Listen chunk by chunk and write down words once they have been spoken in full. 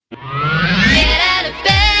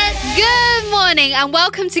and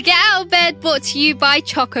welcome to Get Out of Bed, brought to you by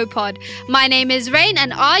Chocopod. My name is Rain,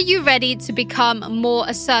 and are you ready to become more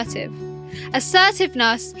assertive?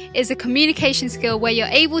 Assertiveness is a communication skill where you're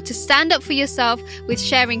able to stand up for yourself with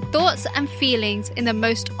sharing thoughts and feelings in the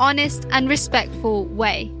most honest and respectful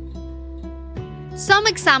way. Some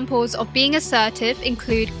examples of being assertive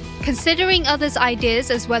include considering others'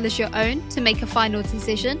 ideas as well as your own to make a final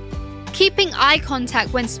decision, keeping eye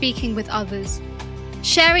contact when speaking with others,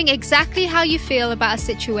 sharing exactly how you feel about a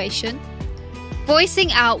situation,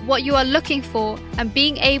 voicing out what you are looking for, and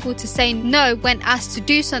being able to say no when asked to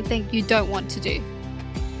do something you don't want to do.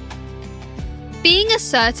 Being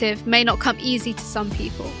assertive may not come easy to some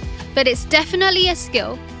people, but it's definitely a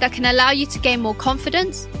skill that can allow you to gain more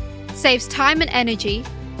confidence, saves time and energy,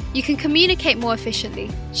 you can communicate more efficiently,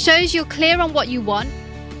 shows you're clear on what you want,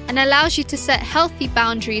 and allows you to set healthy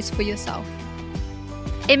boundaries for yourself.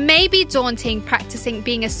 It may be daunting practicing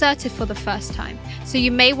being assertive for the first time, so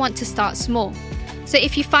you may want to start small. So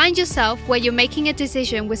if you find yourself where you're making a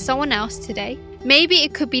decision with someone else today, maybe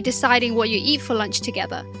it could be deciding what you eat for lunch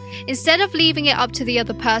together. Instead of leaving it up to the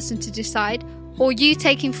other person to decide, or you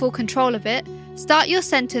taking full control of it, start your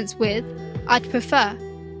sentence with, "I'd prefer."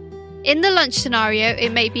 In the lunch scenario,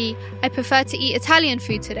 it may be, "I prefer to eat Italian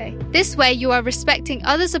food today." This way, you are respecting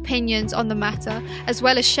others' opinions on the matter, as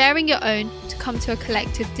well as sharing your own to come to a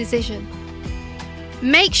collective decision.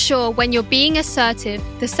 Make sure when you're being assertive,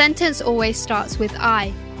 the sentence always starts with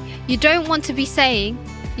I. You don't want to be saying,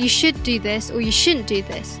 "You should do this" or "You shouldn't do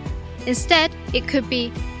this." Instead, it could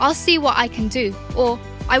be, "I'll see what I can do," or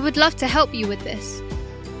 "I would love to help you with this."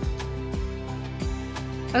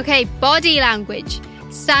 Okay, body language.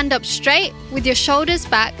 Stand up straight with your shoulders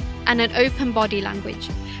back and an open body language.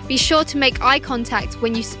 Be sure to make eye contact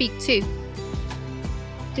when you speak too.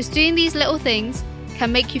 Just doing these little things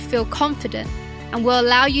can make you feel confident and will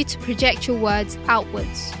allow you to project your words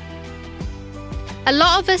outwards. A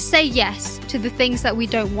lot of us say yes to the things that we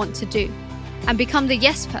don't want to do and become the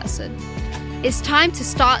yes person. It's time to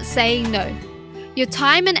start saying no. Your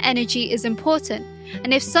time and energy is important,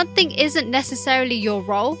 and if something isn't necessarily your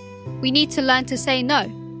role, we need to learn to say no.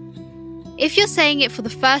 If you're saying it for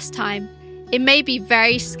the first time, it may be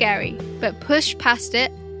very scary, but push past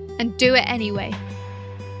it and do it anyway.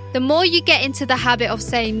 The more you get into the habit of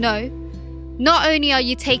saying no, not only are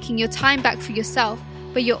you taking your time back for yourself,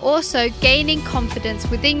 but you're also gaining confidence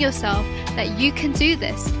within yourself that you can do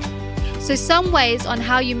this. So some ways on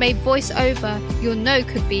how you may voice over your no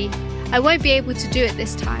could be, "I won't be able to do it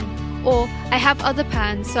this time," or "I have other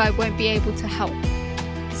plans, so I won't be able to help."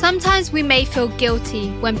 Sometimes we may feel guilty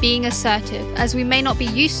when being assertive, as we may not be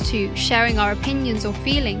used to sharing our opinions or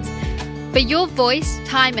feelings. But your voice,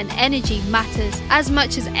 time and energy matters as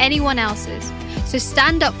much as anyone else's. So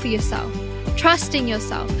stand up for yourself, trust in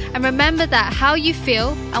yourself, and remember that how you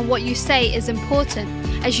feel and what you say is important,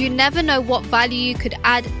 as you never know what value you could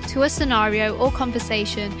add to a scenario or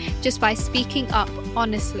conversation just by speaking up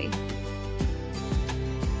honestly.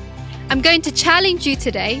 I'm going to challenge you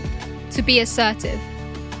today to be assertive,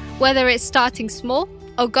 whether it's starting small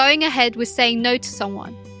or going ahead with saying no to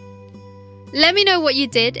someone. Let me know what you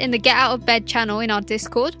did in the Get Out of Bed channel in our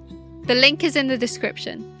Discord. The link is in the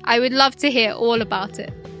description. I would love to hear all about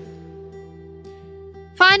it.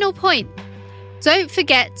 Final point. Don't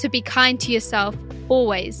forget to be kind to yourself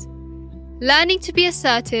always. Learning to be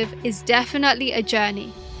assertive is definitely a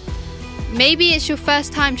journey. Maybe it's your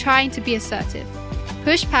first time trying to be assertive.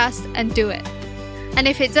 Push past and do it. And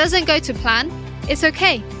if it doesn't go to plan, it's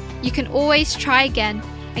okay. You can always try again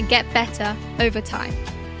and get better over time.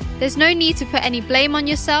 There's no need to put any blame on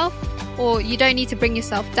yourself, or you don't need to bring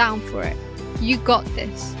yourself down for it. You got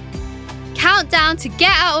this. Countdown to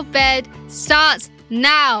get out of bed starts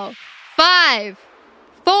now. 5,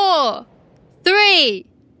 4, 3,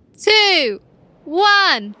 2,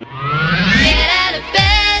 1. Get out of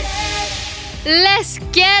bed. Let's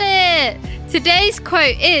get it. Today's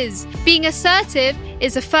quote is, "Being assertive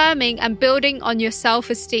is affirming and building on your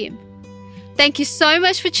self-esteem." Thank you so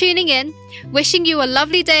much for tuning in. Wishing you a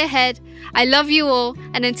lovely day ahead. I love you all,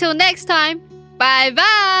 and until next time, bye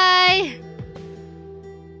bye.